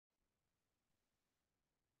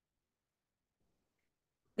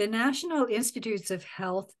The National Institutes of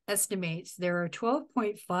Health estimates there are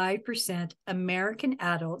 12.5% American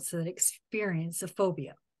adults that experience a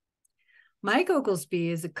phobia. Mike Oglesbee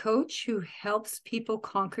is a coach who helps people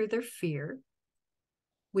conquer their fear.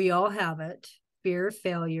 We all have it: fear of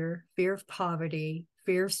failure, fear of poverty,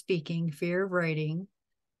 fear of speaking, fear of writing,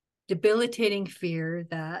 debilitating fear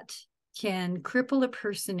that can cripple a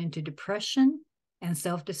person into depression and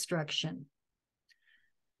self-destruction.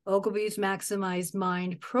 Ogilvy's Maximized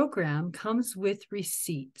Mind program comes with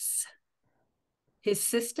receipts. His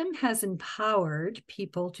system has empowered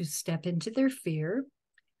people to step into their fear,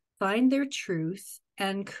 find their truth,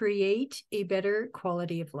 and create a better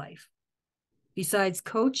quality of life. Besides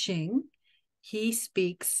coaching, he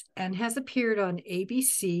speaks and has appeared on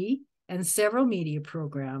ABC and several media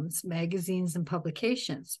programs, magazines, and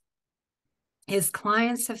publications. His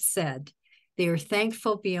clients have said they are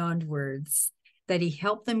thankful beyond words that he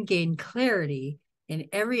helped them gain clarity in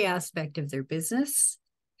every aspect of their business,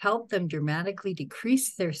 helped them dramatically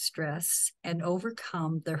decrease their stress, and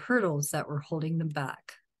overcome the hurdles that were holding them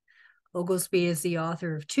back. Oglesbee is the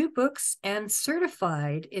author of 2 books and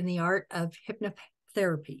certified in the art of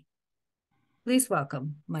hypnotherapy. Please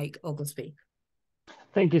welcome Mike Oglesbee.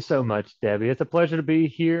 Thank you so much, Debbie. It's a pleasure to be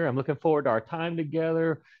here. I'm looking forward to our time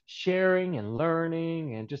together, sharing and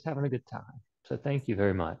learning and just having a good time. So thank you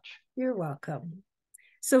very much. You're welcome.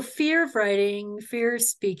 So fear of writing, fear of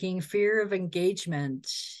speaking, fear of engagement.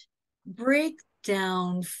 Break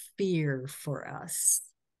down fear for us.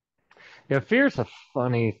 Yeah, fear is a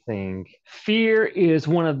funny thing. Fear is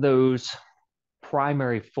one of those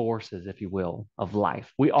primary forces, if you will, of life.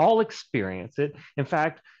 We all experience it. In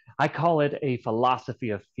fact, I call it a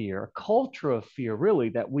philosophy of fear, a culture of fear, really,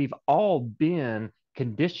 that we've all been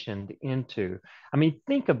conditioned into. I mean,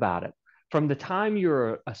 think about it. From the time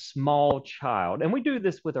you're a small child, and we do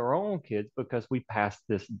this with our own kids because we pass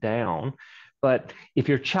this down. But if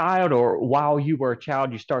your child, or while you were a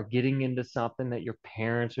child, you start getting into something that your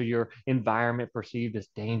parents or your environment perceived as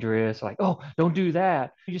dangerous, like, oh, don't do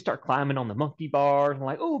that. You start climbing on the monkey bars and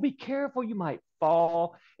like, oh, be careful, you might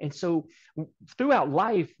fall. And so throughout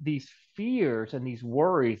life, these fears and these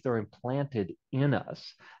worries, they're implanted in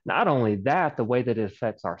us. Not only that, the way that it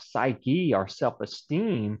affects our psyche, our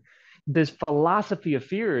self-esteem, this philosophy of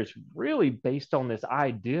fear is really based on this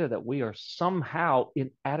idea that we are somehow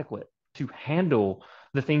inadequate to handle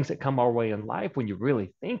the things that come our way in life when you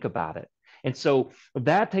really think about it. And so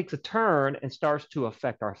that takes a turn and starts to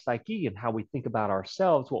affect our psyche and how we think about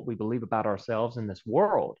ourselves, what we believe about ourselves in this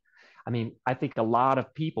world. I mean, I think a lot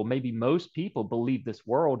of people, maybe most people, believe this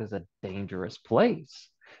world is a dangerous place,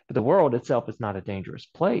 but the world itself is not a dangerous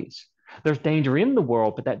place. There's danger in the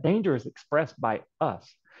world, but that danger is expressed by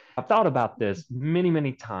us. I've thought about this many,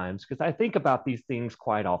 many times because I think about these things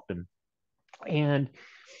quite often. And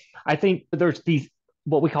I think there's these,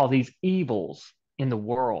 what we call these evils in the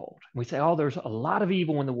world. We say, oh, there's a lot of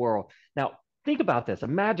evil in the world. Now, think about this.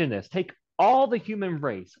 Imagine this. Take all the human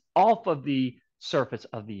race off of the surface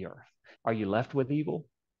of the earth. Are you left with evil?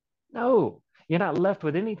 No, you're not left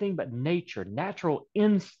with anything but nature, natural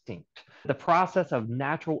instinct, the process of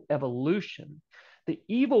natural evolution. The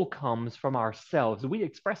evil comes from ourselves. We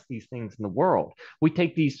express these things in the world. We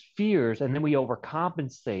take these fears and then we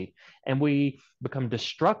overcompensate and we become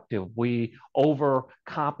destructive. We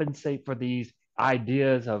overcompensate for these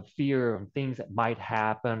ideas of fear and things that might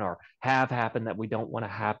happen or have happened that we don't want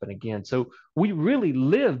to happen again. So we really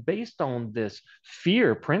live based on this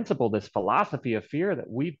fear principle, this philosophy of fear that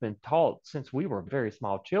we've been taught since we were very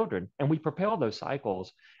small children. And we propel those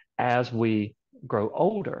cycles as we grow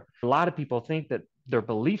older. A lot of people think that their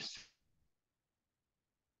belief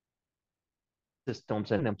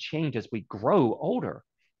systems and them change as we grow older,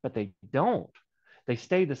 but they don't. They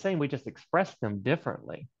stay the same. We just express them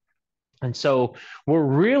differently. And so we're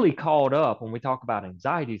really caught up when we talk about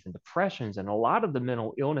anxieties and depressions, and a lot of the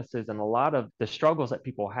mental illnesses and a lot of the struggles that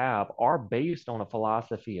people have are based on a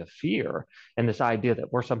philosophy of fear and this idea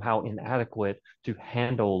that we're somehow inadequate to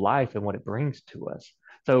handle life and what it brings to us.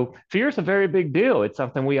 So fear is a very big deal. It's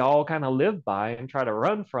something we all kind of live by and try to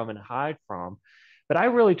run from and hide from. But I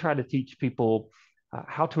really try to teach people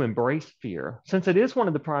how to embrace fear, since it is one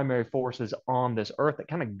of the primary forces on this earth that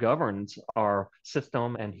kind of governs our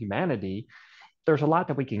system and humanity. There's a lot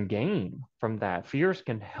that we can gain from that. Fears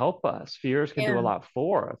can help us, fears can do a And lot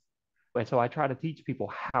for us. And so I try to teach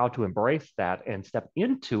people how to embrace that and step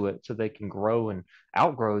into it so they can grow and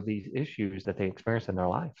outgrow these issues that they experience in their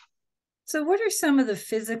life. so, what are some of the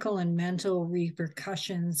physical and mental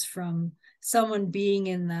repercussions from someone being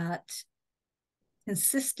in that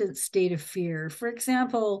consistent state of fear? For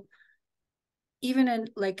example, even in,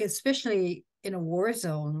 like, especially in a war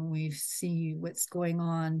zone. We see what's going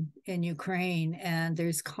on in Ukraine, and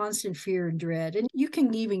there's constant fear and dread. And you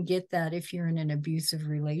can even get that if you're in an abusive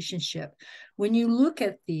relationship. When you look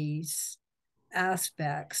at these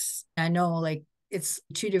aspects, I know like it's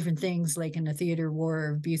two different things, like in a theater war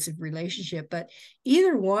or abusive relationship, but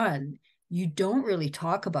either one, you don't really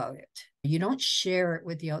talk about it. You don't share it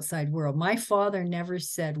with the outside world. My father never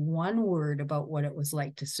said one word about what it was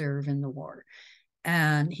like to serve in the war.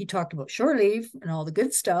 And he talked about shore leave and all the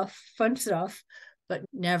good stuff, fun stuff, but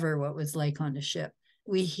never what it was like on the ship.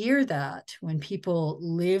 We hear that when people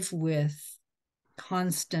live with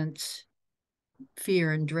constant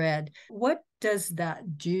fear and dread. What does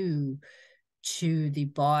that do to the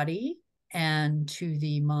body and to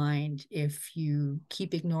the mind if you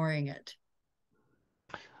keep ignoring it?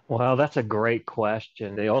 Well, that's a great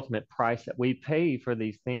question. The ultimate price that we pay for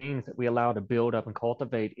these things that we allow to build up and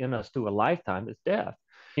cultivate in us through a lifetime is death.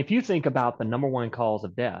 If you think about the number one cause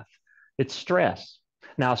of death, it's stress.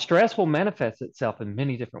 Now, stress will manifest itself in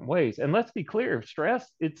many different ways. And let's be clear, stress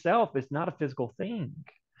itself is not a physical thing.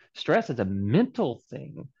 Stress is a mental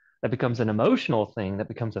thing that becomes an emotional thing, that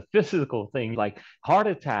becomes a physical thing, like heart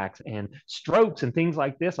attacks and strokes and things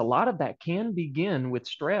like this. A lot of that can begin with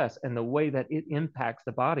stress and the way that it impacts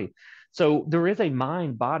the body. So there is a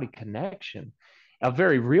mind body connection, a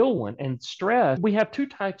very real one. And stress, we have two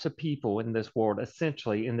types of people in this world,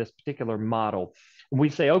 essentially, in this particular model. We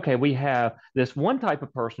say, okay, we have this one type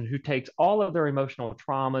of person who takes all of their emotional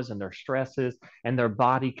traumas and their stresses, and their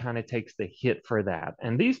body kind of takes the hit for that.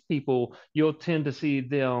 And these people, you'll tend to see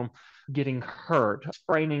them getting hurt,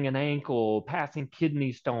 spraining an ankle, passing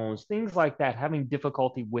kidney stones, things like that, having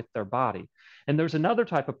difficulty with their body. And there's another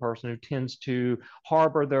type of person who tends to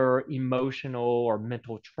harbor their emotional or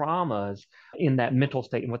mental traumas in that mental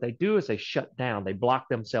state. And what they do is they shut down, they block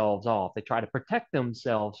themselves off, they try to protect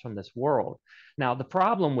themselves from this world. Now, the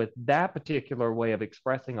problem with that particular way of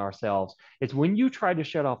expressing ourselves is when you try to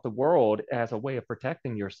shut off the world as a way of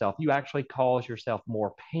protecting yourself, you actually cause yourself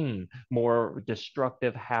more pain, more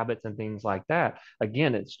destructive habits, and things like that.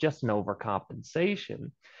 Again, it's just an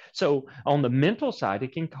overcompensation. So, on the mental side,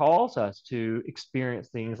 it can cause us to experience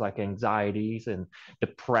things like anxieties and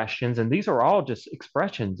depressions. And these are all just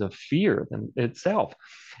expressions of fear in itself.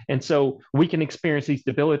 And so we can experience these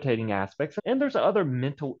debilitating aspects. And there's other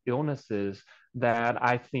mental illnesses that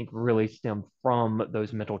I think really stem from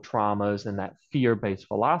those mental traumas and that fear based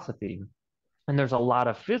philosophy. And there's a lot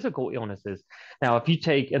of physical illnesses. Now, if you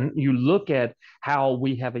take and you look at how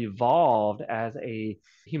we have evolved as a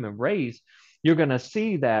human race, you're going to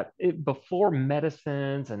see that before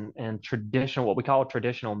medicines and traditional, what we call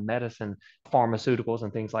traditional medicine, pharmaceuticals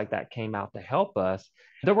and things like that came out to help us,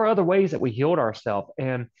 there were other ways that we healed ourselves.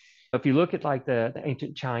 And if you look at like the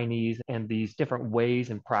ancient Chinese and these different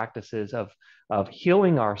ways and practices of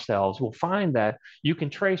healing ourselves, we'll find that you can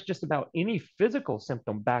trace just about any physical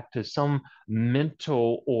symptom back to some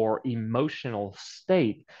mental or emotional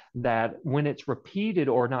state that when it's repeated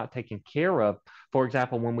or not taken care of, for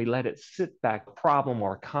example, when we let it sit back, a problem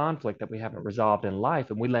or a conflict that we haven't resolved in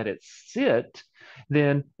life, and we let it sit,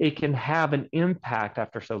 then it can have an impact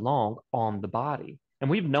after so long on the body. And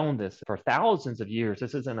we've known this for thousands of years.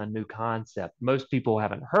 This isn't a new concept. Most people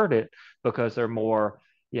haven't heard it because they're more,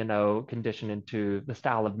 conditioned into the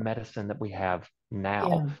style of medicine that we have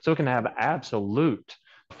now. Yeah. So it can have absolute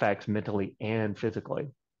effects mentally and physically.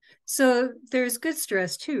 So there's good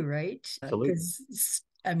stress too, right? Absolutely. Because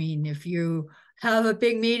I mean, if you have a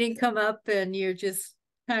big meeting come up and you're just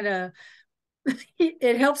kind of,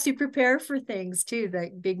 it helps you prepare for things too,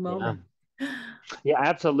 that big Yeah. moment. Yeah,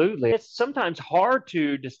 absolutely. It's sometimes hard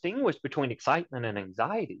to distinguish between excitement and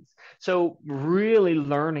anxieties. So, really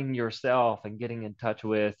learning yourself and getting in touch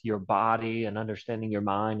with your body and understanding your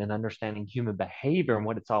mind and understanding human behavior and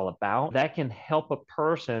what it's all about, that can help a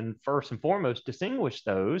person, first and foremost, distinguish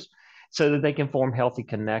those so that they can form healthy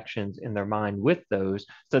connections in their mind with those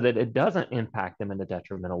so that it doesn't impact them in a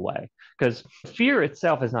detrimental way. Because fear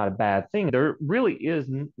itself is not a bad thing. There really is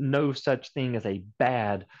no such thing as a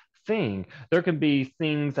bad thing. There can be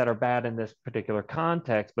things that are bad in this particular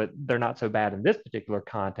context, but they're not so bad in this particular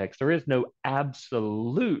context. There is no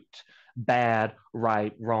absolute bad,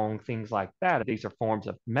 right, wrong, things like that. These are forms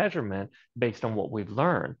of measurement based on what we've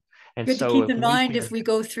learned. And Good to so keep if in we mind if can, we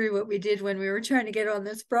go through what we did when we were trying to get on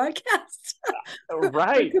this broadcast. Our right,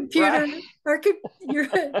 right. computer,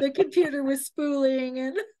 the computer was spooling,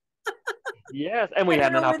 and Yes. And I we don't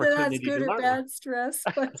had an know whether that's opportunity to good or learn. bad stress,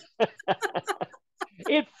 but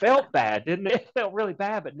It felt bad, didn't it? It felt really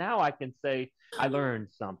bad, but now I can say I learned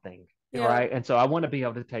something, yeah. right? And so I want to be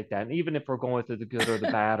able to take that. And even if we're going through the good or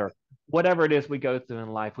the bad or whatever it is we go through in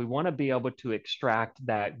life, we want to be able to extract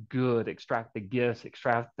that good, extract the gifts,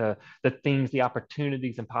 extract the things, the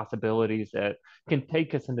opportunities and possibilities that can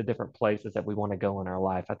take us into different places that we want to go in our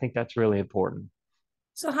life. I think that's really important.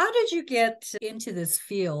 So, how did you get into this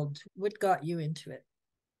field? What got you into it?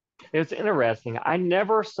 It's interesting. I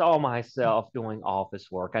never saw myself doing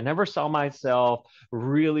office work. I never saw myself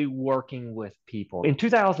really working with people. In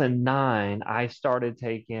 2009, I started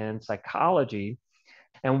taking psychology.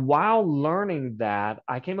 And while learning that,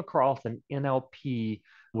 I came across an NLP,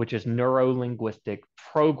 which is neuro linguistic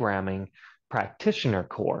programming practitioner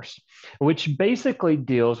course, which basically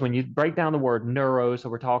deals when you break down the word neuro. So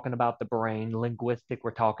we're talking about the brain, linguistic,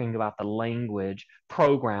 we're talking about the language,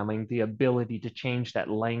 programming, the ability to change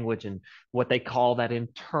that language and what they call that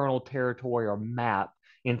internal territory or map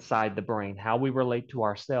inside the brain, how we relate to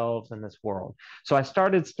ourselves in this world. So I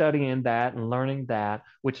started studying that and learning that,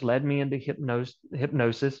 which led me into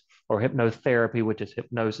hypnosis or hypnotherapy, which is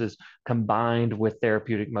hypnosis combined with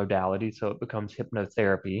therapeutic modalities. So it becomes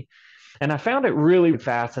hypnotherapy. And I found it really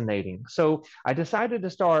fascinating. So I decided to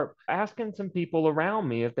start asking some people around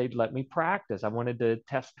me if they'd let me practice. I wanted to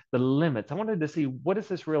test the limits. I wanted to see what is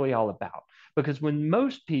this really all about? Because when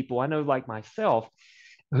most people, I know like myself,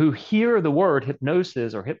 who hear the word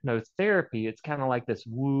hypnosis or hypnotherapy, it's kind of like this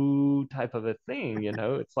woo type of a thing, you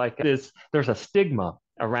know? It's like this, there's a stigma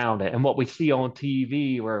around it. And what we see on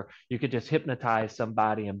TV where you could just hypnotize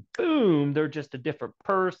somebody and boom, they're just a different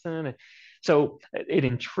person. So it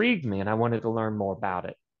intrigued me and I wanted to learn more about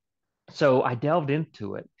it. So I delved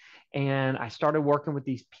into it and I started working with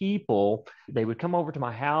these people. They would come over to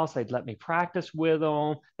my house, they'd let me practice with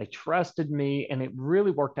them, they trusted me, and it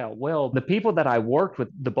really worked out well. The people that I worked with,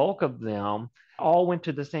 the bulk of them, all went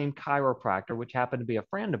to the same chiropractor, which happened to be a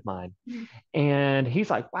friend of mine. And he's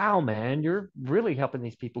like, wow, man, you're really helping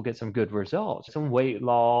these people get some good results, some weight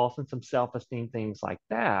loss and some self esteem, things like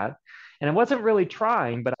that. And I wasn't really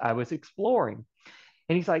trying, but I was exploring.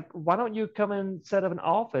 And he's like, why don't you come and set up an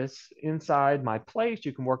office inside my place?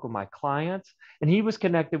 You can work with my clients. And he was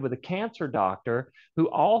connected with a cancer doctor who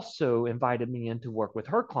also invited me in to work with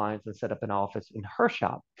her clients and set up an office in her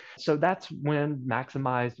shop. So that's when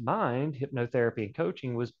Maximized Mind, hypnotherapy and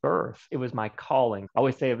coaching was birthed. It was my calling. I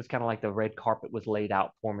always say it was kind of like the red carpet was laid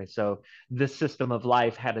out for me. So this system of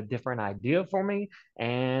life had a different idea for me.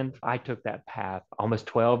 And I took that path almost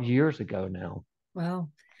 12 years ago now. Wow.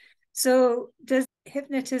 So, does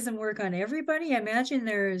hypnotism work on everybody? I imagine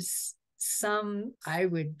there's some, I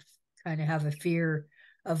would kind of have a fear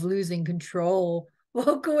of losing control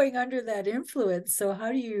while going under that influence. So,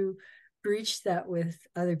 how do you breach that with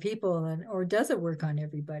other people, and or does it work on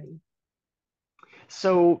everybody?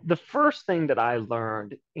 So, the first thing that I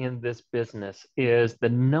learned in this business is the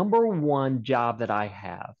number one job that I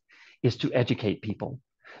have is to educate people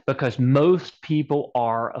because most people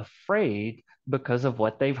are afraid because of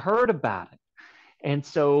what they've heard about it. And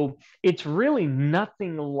so it's really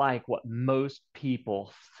nothing like what most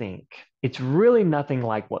people think. It's really nothing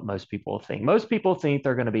like what most people think. Most people think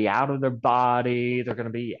they're going to be out of their body, they're going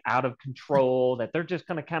to be out of control, that they're just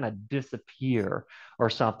going to kind of disappear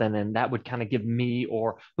or something. And that would kind of give me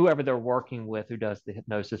or whoever they're working with who does the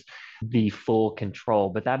hypnosis the full control.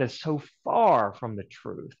 But that is so far from the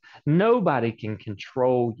truth. Nobody can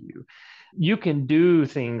control you. You can do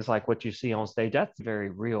things like what you see on stage. That's very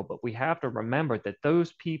real, but we have to remember that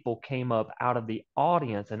those people came up out of the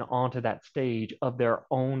audience and onto that stage of their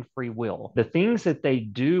own free will. The things that they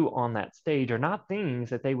do on that stage are not things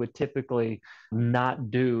that they would typically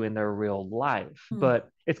not do in their real life. Hmm. But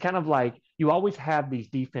it's kind of like you always have these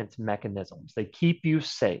defense mechanisms. They keep you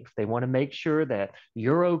safe. They want to make sure that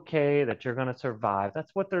you're okay, that you're going to survive.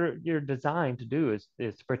 That's what you're designed to do is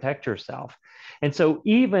to protect yourself. And so,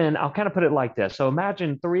 even I'll kind of put it like this. So,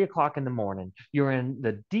 imagine 3 o'clock in the morning, you're in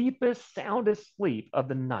the deepest, soundest sleep of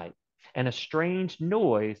the night, and a strange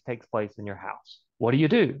noise takes place in your house. What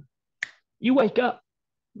do? You wake up,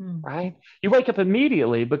 Hmm. right? You wake up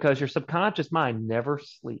immediately because your subconscious mind never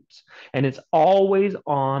sleeps and it's always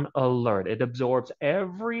on alert. It absorbs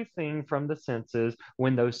everything from the senses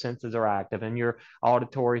when those senses are active, and your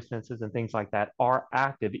auditory senses and things like that are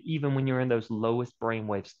active, even when you're in those lowest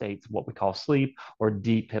brainwave states, what we call sleep or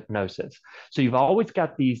deep hypnosis. So you've always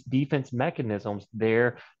got these defense mechanisms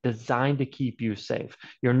there designed to keep you safe.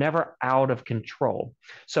 You're never out of control.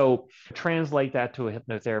 So translate that to a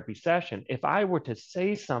hypnotherapy session. If I were to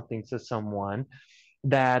say something to someone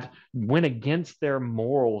that went against their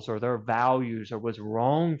morals or their values or was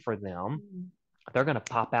wrong for them, they're going to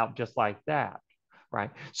pop out just like that. right?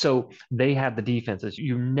 So they have the defenses.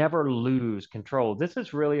 You never lose control. This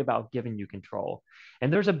is really about giving you control.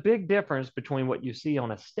 And there's a big difference between what you see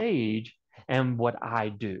on a stage and what I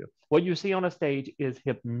do. What you see on a stage is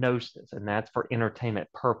hypnosis, and that's for entertainment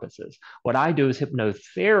purposes. What I do is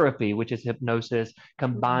hypnotherapy, which is hypnosis Mhm.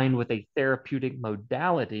 combined with a therapeutic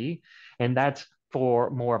modality, and that's for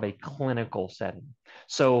more of a clinical setting.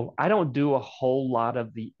 So I don't do a whole lot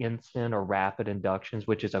of the instant or rapid inductions,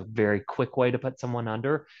 which is a very quick way to put someone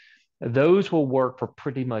under. Those will work for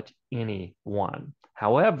pretty much anyone.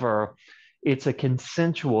 However, it's a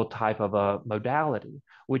consensual type of a modality,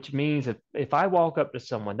 which means if I walk up to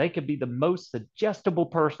someone, they could be the most suggestible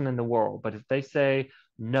person in the world. But if they say,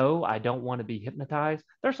 no, I don't want to be hypnotized,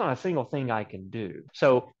 there's not a single thing I can do.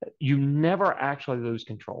 So you never actually lose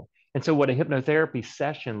control. And so, what a hypnotherapy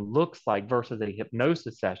session looks like versus a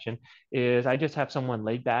hypnosis session is I just have someone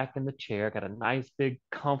laid back in the chair, got a nice, big,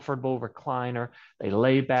 comfortable recliner. They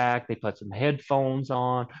lay back, they put some headphones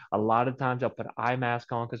on. A lot of times they'll put an eye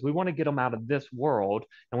mask on because we want to get them out of this world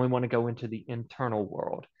and we want to go into the internal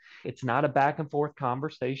world. It's not a back and forth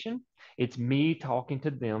conversation. It's me talking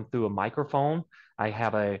to them through a microphone. I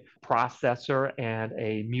have a processor and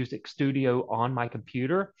a music studio on my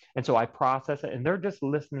computer. And so I process it and they're just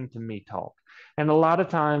listening to me talk. And a lot of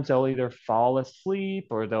times they'll either fall asleep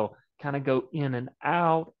or they'll kind of go in and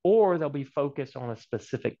out, or they'll be focused on a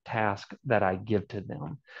specific task that I give to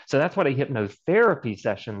them. So that's what a hypnotherapy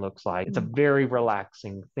session looks like. It's a Mhm. very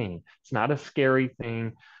relaxing thing. It's not a scary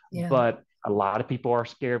thing, Yeah. but a lot of people are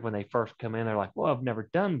scared when they first come in. They're like, well, I've never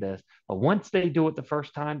done this. But once they do it the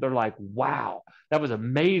first time, they're like, wow, that was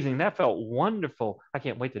amazing. That felt wonderful. I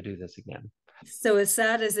can't wait to do this again. So as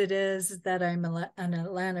sad as it is that I'm an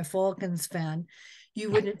Atlanta Falcons fan, you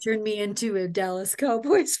wouldn't turn me into a Dallas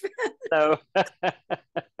Cowboys fan. So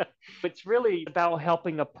it's really about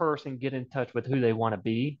helping a person get in touch with who they want to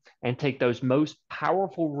be and take those most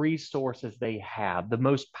powerful resources they have, the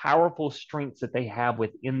most powerful strengths that they have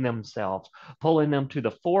within themselves, pulling them to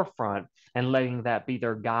the forefront and letting that be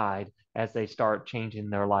their guide as they start changing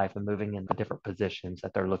their life and moving into different positions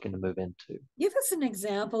that they're looking to move into. Give us an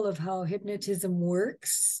example of how hypnotism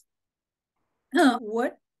works.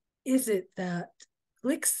 What is it that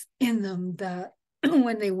clicks in them that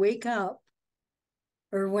when they wake up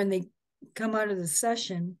or when they come out of the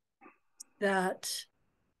session that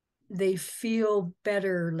they feel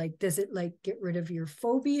better? Like, does it like get rid of your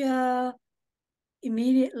phobia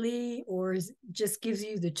immediately, or is it just gives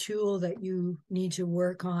you the tool that you need to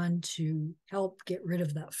work on to help get rid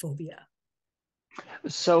of that phobia?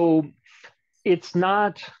 So it's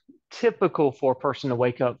not typical for a person to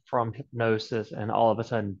wake up from hypnosis and all of a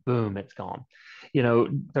sudden, boom, it's gone. You know,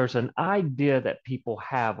 there's an idea that people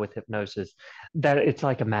have with hypnosis that it's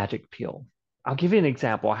like a magic pill. I'll give you an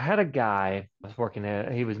example. I had a guy I was working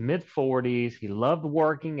at, he was mid 40s. He loved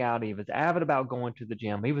working out. He was avid about going to the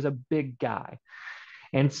gym. He was a big guy.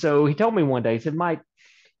 And so he told me one day, he said, Mike,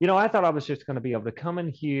 I thought I was just going to be able to come in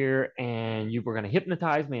here and you were going to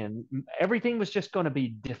hypnotize me and everything was just going to be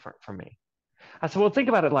different for me. I said, well, think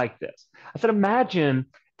about it like this. I said, imagine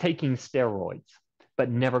taking steroids, but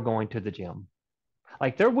never going to the gym.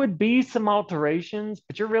 Like there would be some alterations,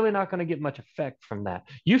 but you're really not going to get much effect from that.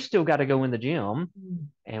 You still got to go in the gym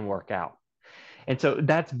and work out. And so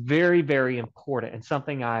that's very, very important and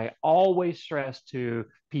something I always stress to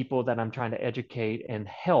people that I'm trying to educate and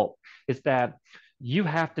help is that you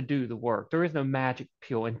have to do the work. There is no magic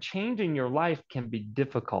pill, and changing your life can be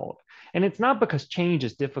difficult. And it's not because change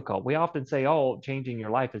is difficult. We often say, oh, changing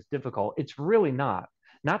your life is difficult. It's really not.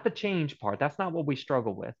 Not the change part. That's not what we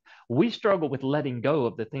struggle with. We struggle with letting go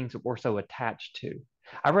of the things that we're so attached to.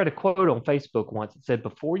 I read a quote on Facebook once that said,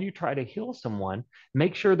 before you try to heal someone,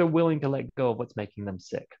 make sure they're willing to let go of what's making them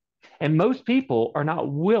sick. And most people are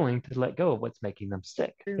not willing to let go of what's making them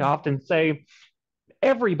sick. I True. often say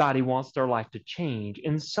everybody wants their life to change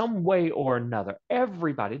in some way or another.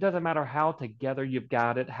 Everybody. It doesn't matter how together you've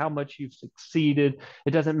got it, how much you've succeeded.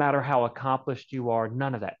 It doesn't matter how accomplished you are.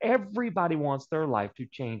 None of that. Everybody wants their life to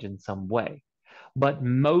change in some way. But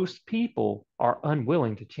most people are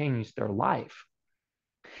unwilling to change their life.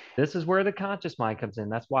 This is where the conscious mind comes in.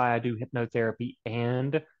 That's why I do hypnotherapy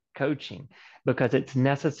and coaching because it's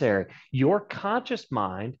necessary. Your conscious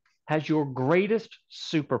mind has your greatest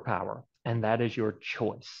superpower, and that is your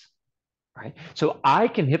choice. Right. So I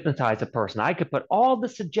can hypnotize a person. I could put all the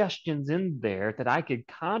suggestions in there that I could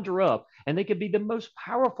conjure up, and they could be the most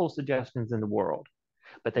powerful suggestions in the world.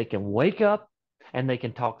 But they can wake up and they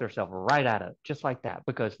can talk themselves right out of it, just like that,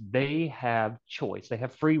 because they have choice. They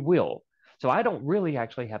have free will. So I don't really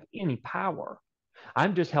actually have any power.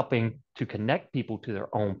 I'm just helping to connect people to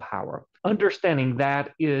their own power. Understanding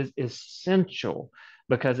that is essential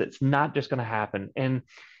because it's not just going to happen. And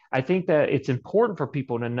I think that it's important for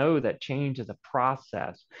people to know that change is a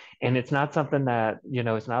process and it's not something that,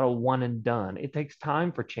 it's not a one and done. It takes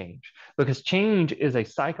time for change because change is a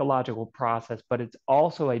psychological process, but it's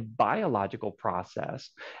also a biological process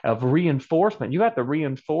of reinforcement. You have to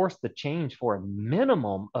reinforce the change for a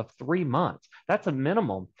minimum of 3 months. That's a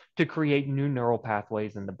minimum to create new neural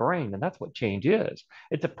pathways in the brain. And that's what change is.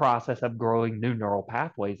 It's a process of growing new neural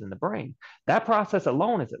pathways in the brain. That process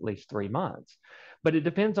alone is at least 3 months. But it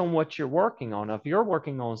depends on what you're working on. If you're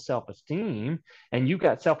working on self esteem and you've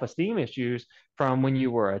got self esteem issues from when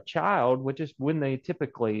you were a child, which is when they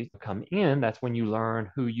typically come in, that's when you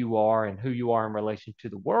learn who you are and who you are in relation to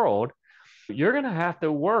the world. You're going to have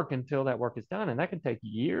to work until that work is done. And that can take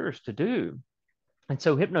years to do. And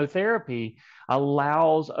so hypnotherapy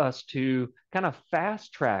allows us to kind of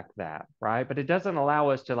fast track that, right? But it doesn't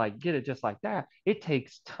allow us to like get it just like that. It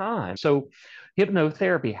takes time. So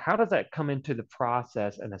hypnotherapy, how does that come into the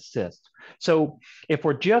process and assist? So if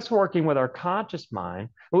we're just working with our conscious mind,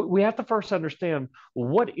 we have to first understand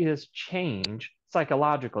what is change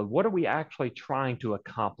psychologically. What are we actually trying to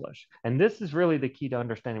accomplish? And this is really the key to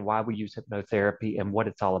understanding why we use hypnotherapy and what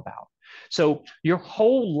it's all about. So your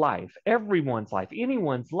whole life, everyone's life,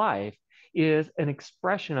 anyone's life is an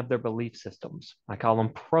expression of their belief systems. I call them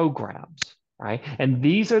programs, right? And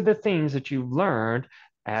these are the things that you learned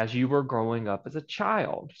as you were growing up as a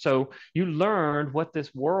child. So you learned what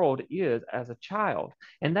this world is as a child.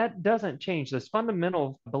 And that doesn't change. Those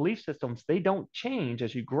fundamental belief systems, they don't change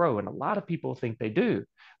as you grow. And a lot of people think they do,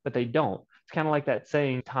 but they don't. It's kind of like that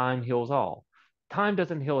saying, time heals all. Time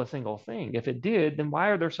doesn't heal a single thing. If it did, then why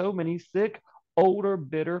are there so many sick, older,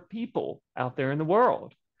 bitter people out there in the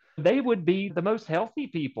world? They would be the most healthy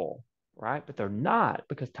people, right? But they're not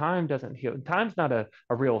because time doesn't heal. Time's not a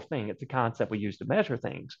real thing. It's a concept we use to measure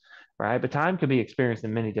things, right? But time can be experienced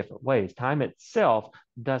in many different ways. Time itself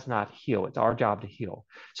does not heal. It's our job to heal.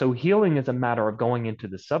 So healing is a matter of going into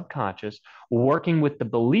the subconscious, working with the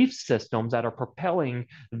belief systems that are propelling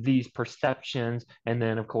these perceptions. And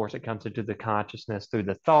then, of course, it comes into the consciousness through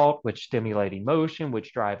the thought, which stimulate emotion,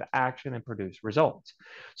 which drive action and produce results.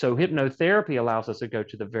 So hypnotherapy allows us to go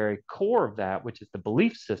to the very core of that, which is the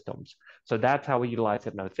belief systems. So that's how we utilize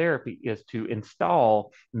hypnotherapy is to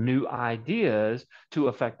install new ideas to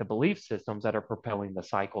affect the belief systems that are propelling the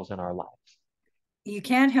cycles in our lives. You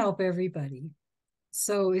can't help everybody.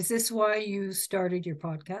 So is this why you started your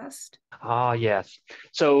podcast? Ah, yes.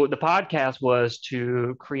 So the podcast was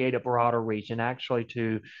to create a broader reach and actually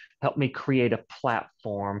to help me create a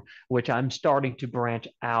platform, which I'm starting to branch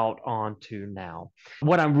out onto now.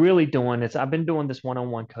 What I'm really doing is I've been doing this one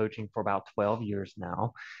on one coaching for about 12 years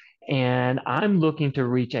now. And I'm looking to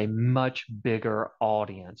reach a much bigger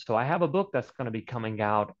audience. So I have a book that's going to be coming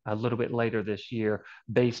out a little bit later this year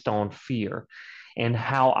based on fear and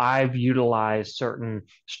how I've utilized certain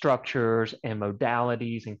structures and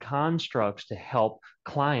modalities and constructs to help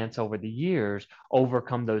clients over the years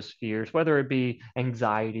overcome those fears, whether it be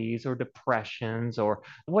anxieties or depressions or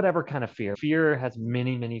whatever kind of fear. Fear has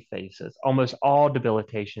many, many faces. Almost all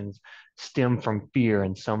debilitations stem from fear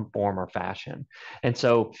in some form or fashion. And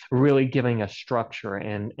so really giving a structure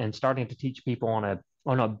and starting to teach people on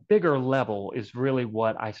a bigger level is really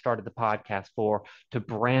what I started the podcast for, to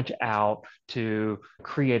branch out, to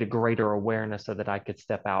create a greater awareness so that I could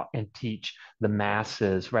step out and teach the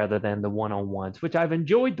masses rather than the one-on-ones, which I've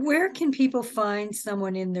enjoyed. Where can people find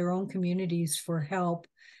someone in their own communities for help?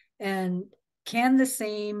 And can the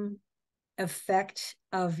same effect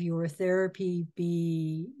of your therapy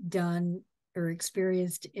be done or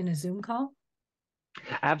experienced in a Zoom call?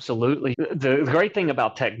 Absolutely. The great thing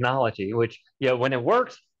about technology, which, when it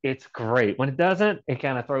works, it's great. When it doesn't, it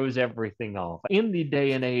kind of throws everything off. In the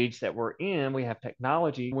day and age that we're in, we have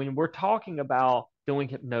technology. When we're talking about doing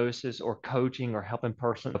hypnosis or coaching or helping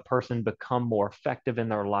a person become more effective in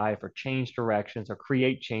their life or change directions or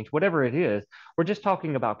create change, whatever it is, we're just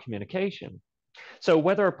talking about communication. So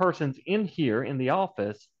whether a person's in here in the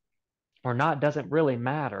office or not doesn't really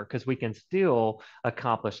matter because we can still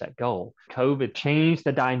accomplish that goal. COVID changed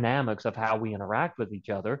the dynamics of how we interact with each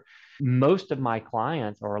other. Most of my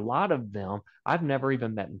clients, or a lot of them, I've never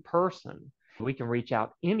even met in person. We can reach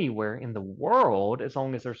out anywhere in the world as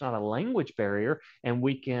long as there's not a language barrier and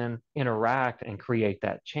we can interact and create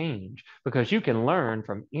that change because you can learn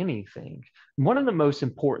from anything. One of the most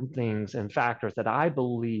important things and factors that I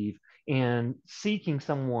believe in seeking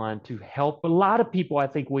someone to help. A lot of people, I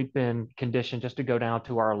think we've been conditioned just to go down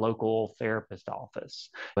to our local therapist office,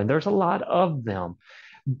 and there's a lot of them.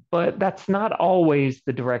 But that's not always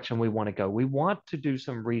the direction we want to go. We want to do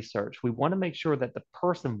some research. We want to make sure that the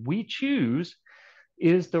person we choose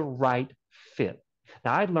is the right fit.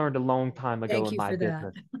 Now, I learned a long time ago Thank in you my for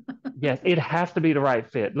that. business. Yes, it has to be the right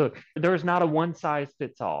fit. Look, there's not a one size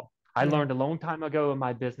fits all. I Yeah. learned a long time ago in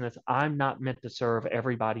my business, I'm not meant to serve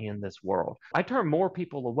everybody in this world. I turn more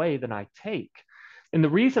people away than I take. And the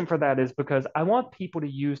reason for that is because I want people to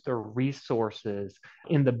use their resources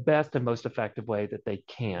in the best and most effective way that they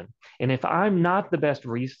can. And if I'm not the best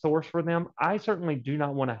resource for them, I certainly do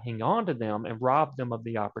not want to hang on to them and rob them of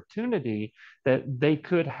the opportunity that they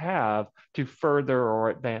could have to further or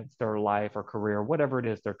advance their life or career, whatever it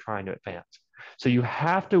is they're trying to advance. So you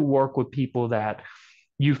have to work with people that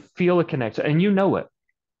you feel a connection and you know it.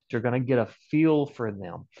 You're going to get a feel for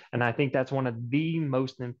them. And I think that's one of the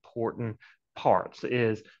most important parts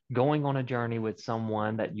is going on a journey with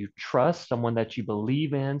someone that you trust, someone that you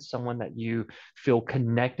believe in, someone that you feel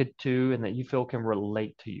connected to and that you feel can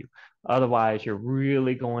relate to you. Otherwise, you're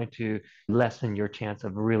really going to lessen your chance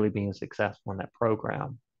of really being successful in that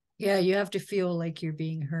program. Yeah, you have to feel like you're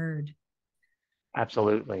being heard.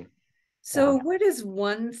 Absolutely. So, Yeah. what is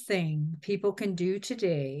one thing people can do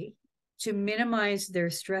today to minimize their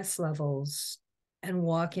stress levels and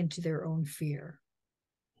walk into their own fear?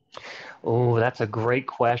 Oh, that's a great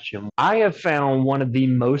question. I have found one of the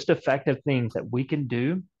most effective things that we can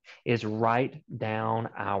do is write down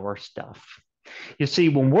our stuff. You see,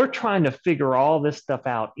 when we're trying to figure all this stuff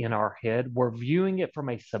out in our head, we're viewing it from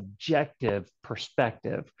a subjective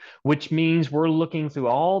perspective, which means we're looking through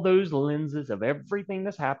all those lenses of everything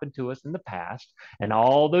that's happened to us in the past and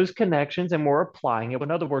all those connections, and we're applying it.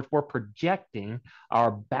 In other words, we're projecting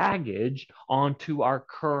our baggage onto our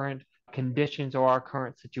current conditions or our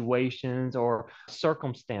current situations or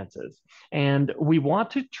circumstances. And we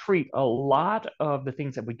want to treat a lot of the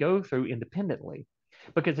things that we go through independently.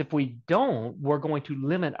 Because if we don't, we're going to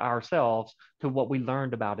limit ourselves to what we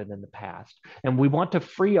learned about it in the past. And we want to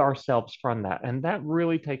free ourselves from that. And that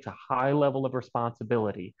really takes a high level of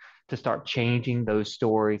responsibility to start changing those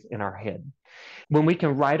stories in our head. When we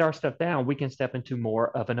can write our stuff down, we can step into more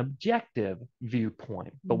of an objective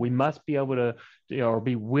viewpoint, but we must be able to, or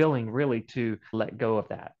be willing really to let go of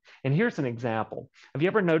that. And here's an example. Have you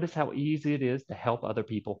ever noticed how easy it is to help other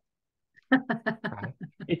people? Right.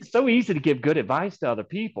 It's so easy to give good advice to other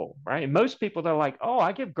people, right? And most people, they're like, oh,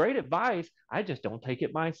 I give great advice. I just don't take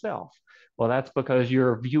it myself. Well, that's because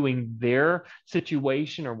you're viewing their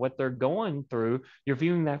situation or what they're going through. You're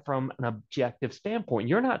viewing that from an objective standpoint.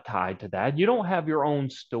 You're not tied to that. You don't have your own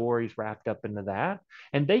stories wrapped up into that.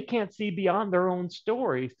 And they can't see beyond their own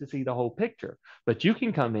stories to see the whole picture. But you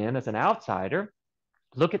can come in as an outsider,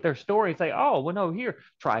 look at their story and say, oh, well, no, here,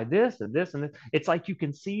 try this and this and this. It's like you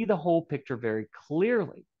can see the whole picture very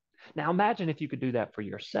clearly. Now, imagine if you could do that for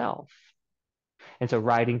yourself. And so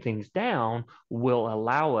writing things down will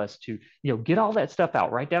allow us to, get all that stuff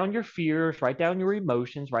out. Write down your fears, write down your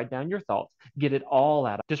emotions, write down your thoughts, get it all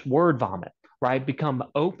out. Just word vomit, right? Become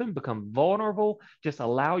open, become vulnerable. Just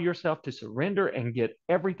allow yourself to surrender and get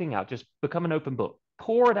everything out. Just become an open book.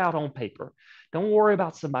 Pour it out on paper. Don't worry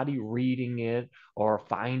about somebody reading it or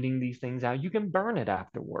finding these things out. You can burn it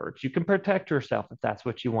afterwards. You can protect yourself if that's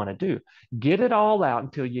what you want to do. Get it all out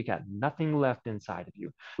until you got nothing left inside of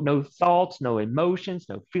you. No thoughts, no emotions,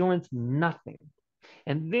 no feelings, nothing.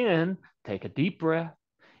 And then take a deep breath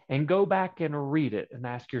and go back and read it and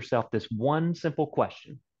ask yourself this one simple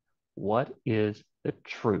question: what is the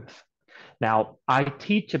truth? Now, I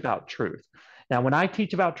teach about truth. Now, when I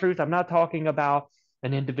teach about truth, I'm not talking about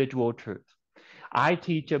an individual truth. I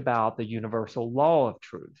teach about the universal law of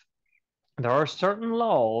truth. There are certain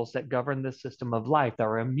laws that govern the system of life that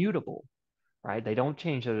are immutable, right? They don't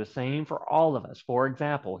change. They're the same for all of us. For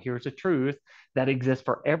example, here's a truth that exists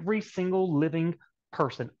for every single living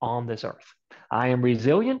person on this earth. I am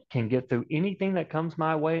resilient, can get through anything that comes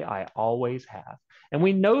my way. I always have. And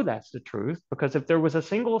we know that's the truth because if there was a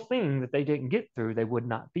single thing that they didn't get through, they would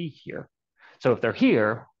not be here. So if they're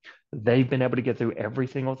here, they've been able to get through every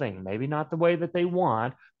single thing. Maybe not the way that they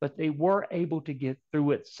want, but they were able to get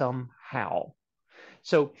through it somehow.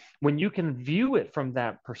 So when you can view it from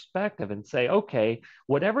that perspective and say, okay,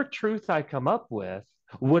 whatever truth I come up with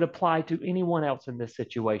would apply to anyone else in this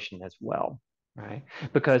situation as well. right?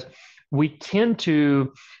 Because we tend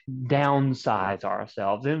to downsize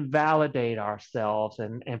ourselves, invalidate ourselves,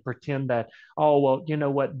 and pretend that, oh, well, you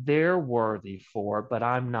know what, they're worthy for it, but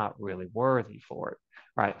I'm not really worthy for it,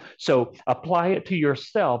 right? So apply it to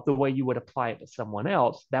yourself the way you would apply it to someone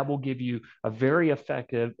else. That will give you a very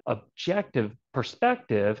effective, objective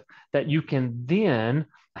perspective that you can then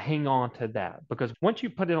hang on to that. Because once you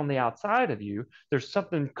put it on the outside of you, there's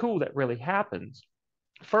something cool that really happens.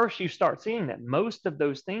 First, you start seeing that most of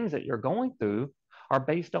those things that you're going through are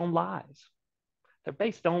based on lies. They're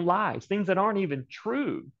based on lies, things that aren't even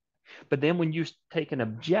true. But then when you take an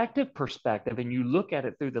objective perspective and you look at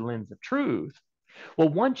it through the lens of truth, well,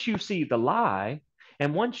 once you see the lie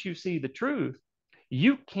and once you see the truth,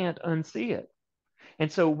 you can't unsee it.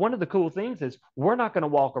 And so, one of the cool things is we're not going to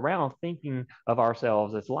walk around thinking of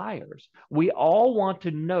ourselves as liars. We all want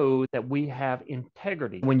to know that we have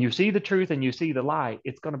integrity. When you see the truth and you see the lie,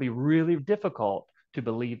 it's going to be really difficult to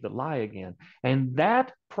believe the lie again. And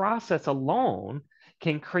that process alone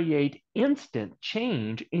can create instant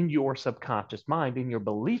change in your subconscious mind, in your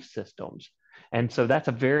belief systems. And so, that's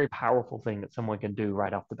a very powerful thing that someone can do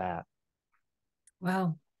right off the bat.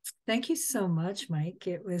 Wow. Thank you so much, Mike.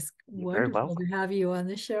 It was You're very wonderful welcome. to have you on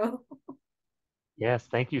the show. Yes,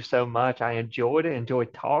 thank you so much. I enjoyed it,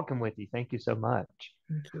 enjoyed talking with you. Thank you so much.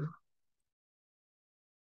 Thank you.